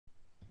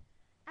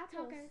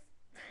Tacos.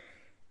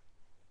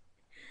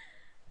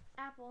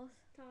 Apples.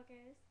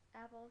 Tacos.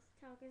 Apples.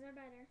 Tacos are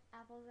better.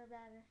 Apples are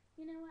better.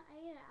 You know what? I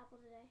ate an apple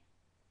today.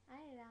 I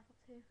ate apple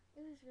too.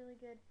 It was really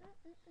good.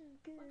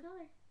 Good. What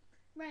color?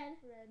 Red.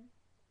 Red.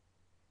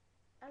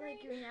 I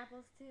like Green. green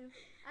apples too.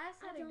 I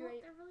also had a don't.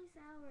 grape. They're really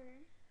sour.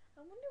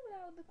 I wonder what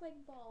I would look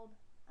like bald.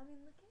 I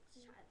mean, look at Let's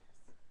you. try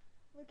this.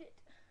 Look at.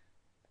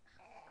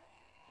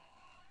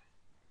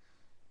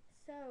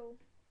 So,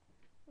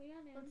 What you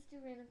gonna do? let's do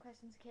random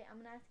questions. Okay, I'm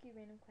gonna ask you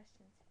random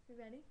questions. You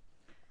ready?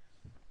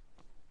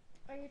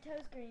 Are your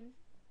toes green?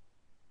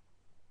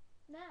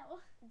 No.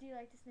 Do you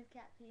like to sniff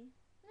cat pee?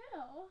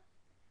 No.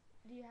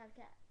 Do you have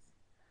cats?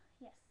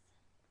 Yes.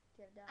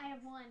 Do you have dogs? I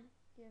have one.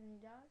 Do you have any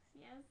dogs?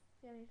 Yes.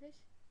 Do you have any fish?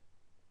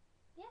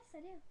 Yes, I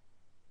do.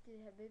 Do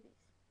they have babies?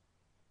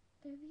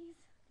 Boobies?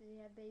 Do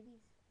they have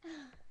babies?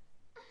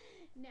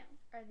 No.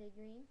 Are they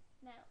green?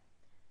 No.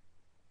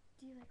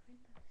 Do you like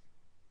rainbows?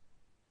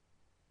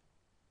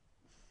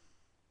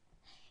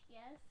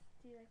 Yes.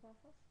 Do you like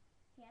waffles?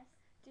 Yes.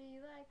 Do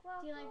you like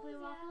waffles? Do you like blue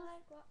Yeah, I waffles?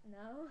 like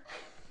no.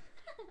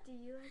 Do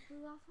you like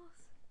blue waffles?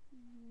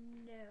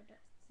 No.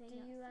 Say Do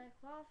no. you like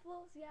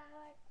waffles? Yeah, I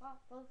like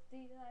waffles. Do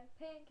you like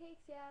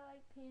pancakes? Yeah, I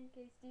like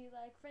pancakes. Do you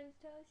like French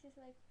toast? Just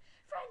like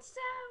French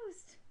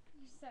toast.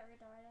 You're so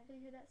retarded. Have you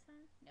heard that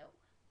song? No.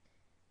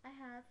 I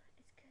have.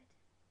 It's good.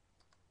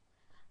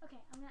 Okay,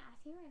 I'm gonna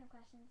ask you random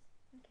questions.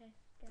 Okay,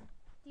 go.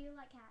 Do you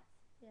like cats?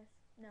 Yes.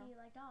 Do No. you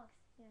like dogs?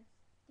 Yes.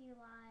 Do you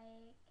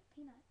like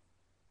peanuts?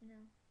 No.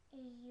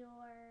 Is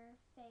your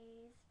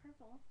face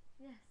purple?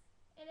 Yes.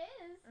 It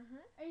is.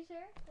 Uh-huh. Are you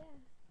sure? Yes.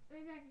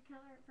 Maybe I could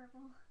color it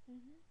purple.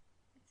 Mhm.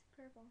 It's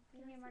purple.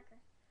 Give me a marker.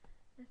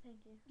 No,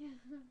 thank you.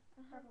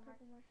 Purple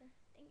Purple marker.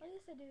 Dang Oh, it.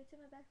 yes, I do. It's in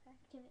my backpack.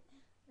 Give it.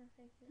 No,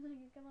 thank you. Look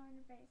at color on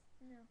your face.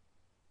 No.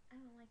 I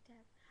don't like to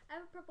have. I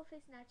have a purple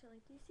face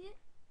naturally. Do you see it?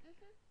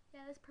 Mhm.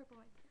 Yeah, that's purple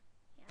right there.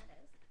 Yeah,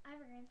 it is. I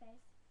have a green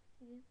face.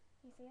 You do?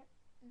 You see it?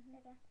 Mhm.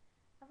 Right there.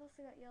 I've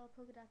also got yellow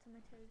polka dots on my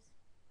toes.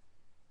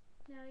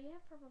 No, you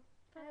have purple.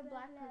 I have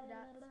black polka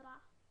dots.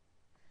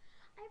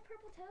 I have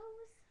purple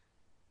toes.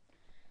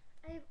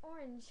 I have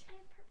orange I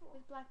have purple.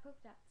 with black polka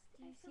dots.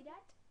 Do I you have see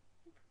that?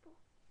 I have purple.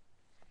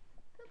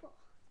 Purple.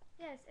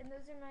 Yes, and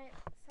those are my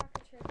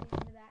soccer trophies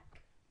in the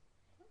back.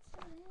 What's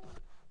that?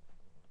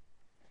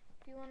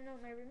 If you want to know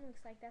what my room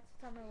looks like, that's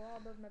what's on my wall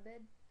above my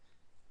bed.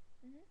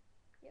 Mhm.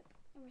 Yep.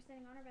 And we're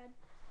sitting on our bed.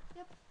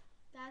 Yep.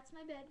 That's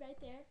my bed right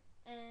there.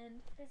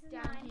 And This is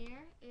down mine.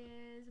 here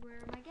is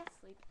where my guests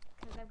sleep.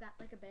 Because I've got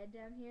like a bed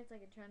down here. It's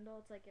like a trundle.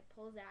 It's like it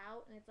pulls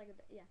out and it's like a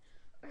bed. Yeah.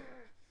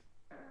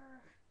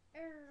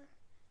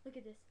 Look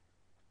at this.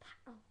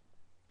 Oh.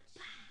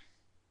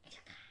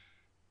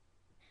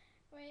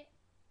 Wait.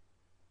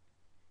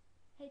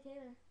 Hey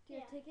Taylor, do you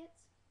have Yeah. tickets?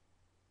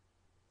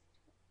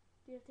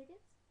 Do you have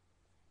tickets?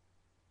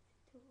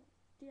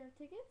 Do you have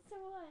tickets? So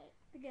what?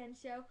 The gun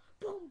show.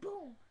 Boom,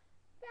 boom.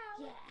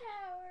 Power. Yeah.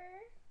 Power.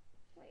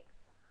 Wait.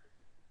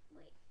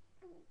 Wait.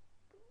 Boom.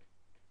 Boom.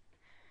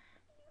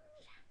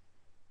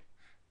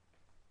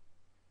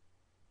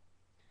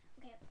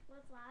 Okay,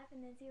 let's laugh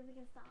and then see if we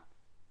can stop.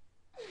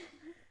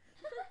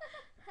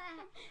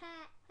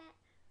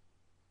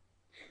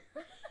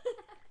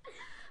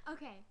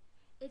 Okay,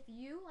 if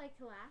you like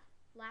to laugh,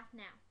 laugh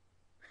now.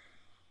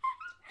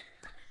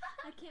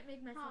 I can't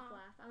make myself Ha.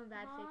 laugh. I'm a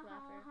bad Ha, fake ha,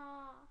 laugher.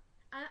 ha.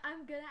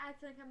 I'm gonna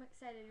act like I'm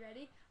excited.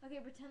 Ready? Okay,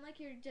 pretend like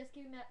you're just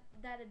giving that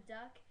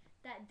duck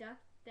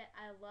that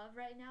I love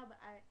right now, but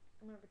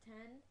I'm gonna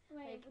pretend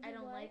Wait, like I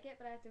don't like it,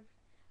 but I have to.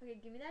 Okay,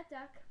 give me that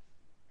duck.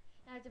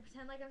 And I have to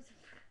pretend like I'm.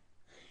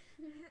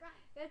 You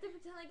have to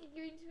pretend like you're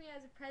giving it to me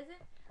as a present.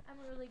 I'm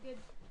a really good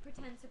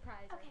pretend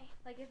surpriser. Okay.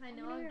 Like if I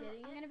know I'm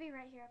getting I'm it. gonna be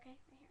right here, okay?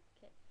 Right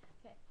here.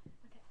 Okay.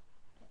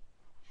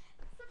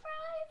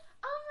 Surprise!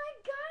 Oh my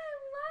god, I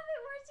love it.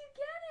 Where'd you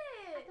get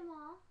At it? the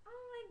mall.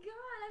 Oh my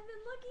god, I've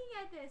been looking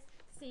at this.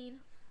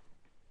 Scene.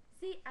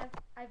 See,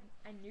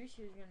 I knew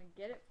she was gonna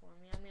get it for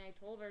me. I mean, I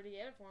told her to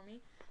get it for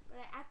me, but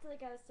I acted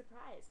like I was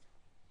surprised.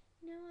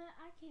 You know what?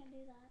 I can't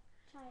do that.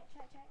 Try it.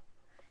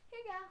 Here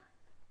you go.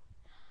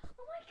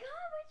 Oh my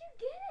god, where'd you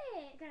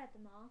get I it? got it at the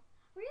mall.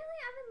 Really?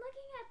 I've been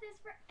looking at this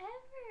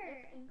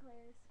forever. In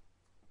Claire's.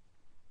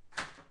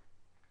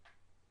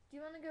 Do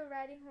you want to go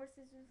riding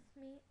horses with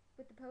me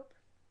with the Pope?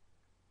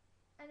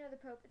 I know the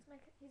Pope.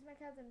 He's my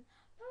cousin.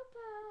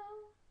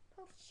 Popo.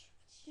 Pope.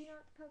 Do you know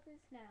what the Pope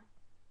is? No.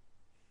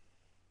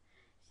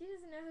 She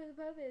doesn't know who the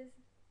Pope is.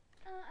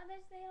 I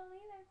bet they don't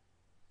either.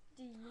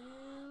 Do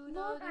you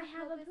know Look, who I the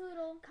have Pope a is?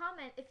 poodle.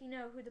 Comment if you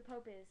know who the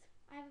Pope is.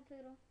 I have a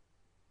poodle.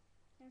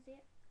 Can I see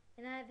it?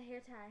 And I have a hair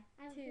tie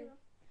I have a too. poodle.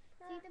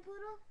 See the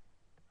poodle?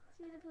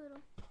 See the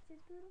poodle? See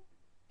the poodle?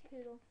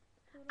 Poodle.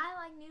 Poodle. I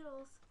like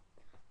noodles.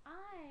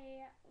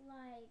 I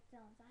like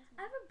Dylan's ice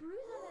I have a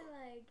bruise on my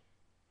leg.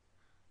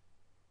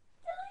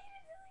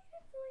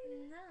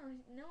 Delete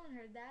it. No one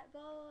heard that.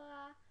 Blah, blah,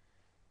 blah.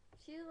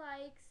 She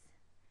likes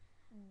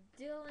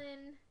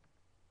Dylan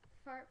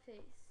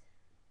Fartface.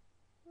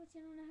 What,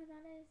 you don't know who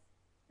that is?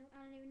 Nope.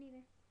 I don't even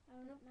either. I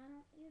don't Nope.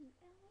 even.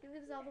 He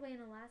lives all the way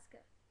in Alaska,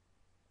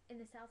 in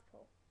the South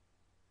Pole.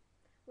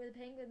 where the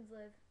penguins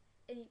live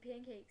and eat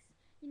pancakes.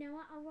 You know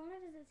what? I want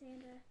to visit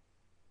Santa.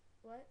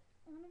 What?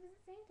 I want to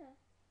visit Santa.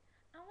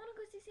 I want to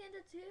go see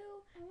Santa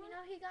too. You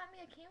know, he got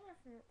me a camera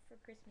for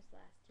Christmas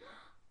last year.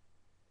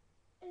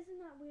 Isn't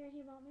that weird?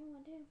 He bought me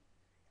one too.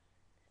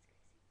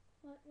 That's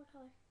crazy. What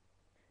color?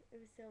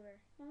 It was silver.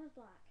 Mine was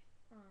black.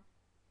 Oh.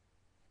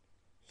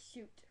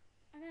 Shoot.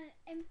 I got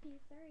an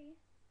MP3.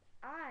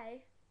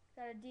 I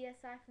got a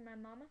DSI from my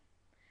mama,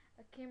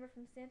 a camera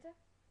from Santa,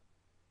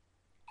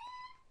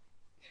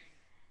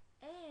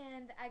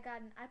 and I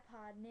got an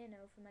iPod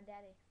Nano from my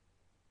daddy.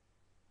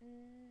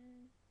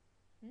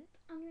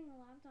 I'm getting a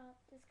laptop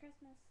this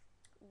Christmas.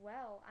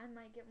 Well, I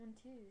might get one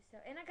too. So,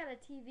 and I got a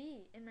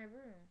TV in my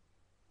room.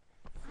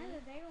 I have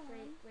a bigger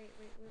Wait,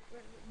 one.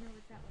 no,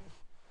 it's that way.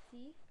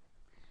 See?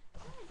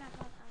 I like that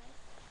about eyes.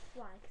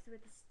 Why? Because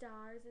with the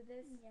stars of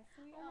this? Yes,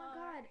 we Oh my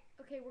god.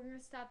 Okay, we're going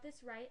to stop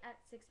this right at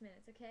 6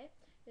 minutes, okay?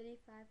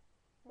 Ready? 5,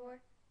 4,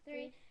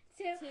 3,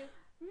 3, 2,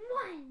 2.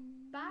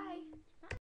 1. Bye.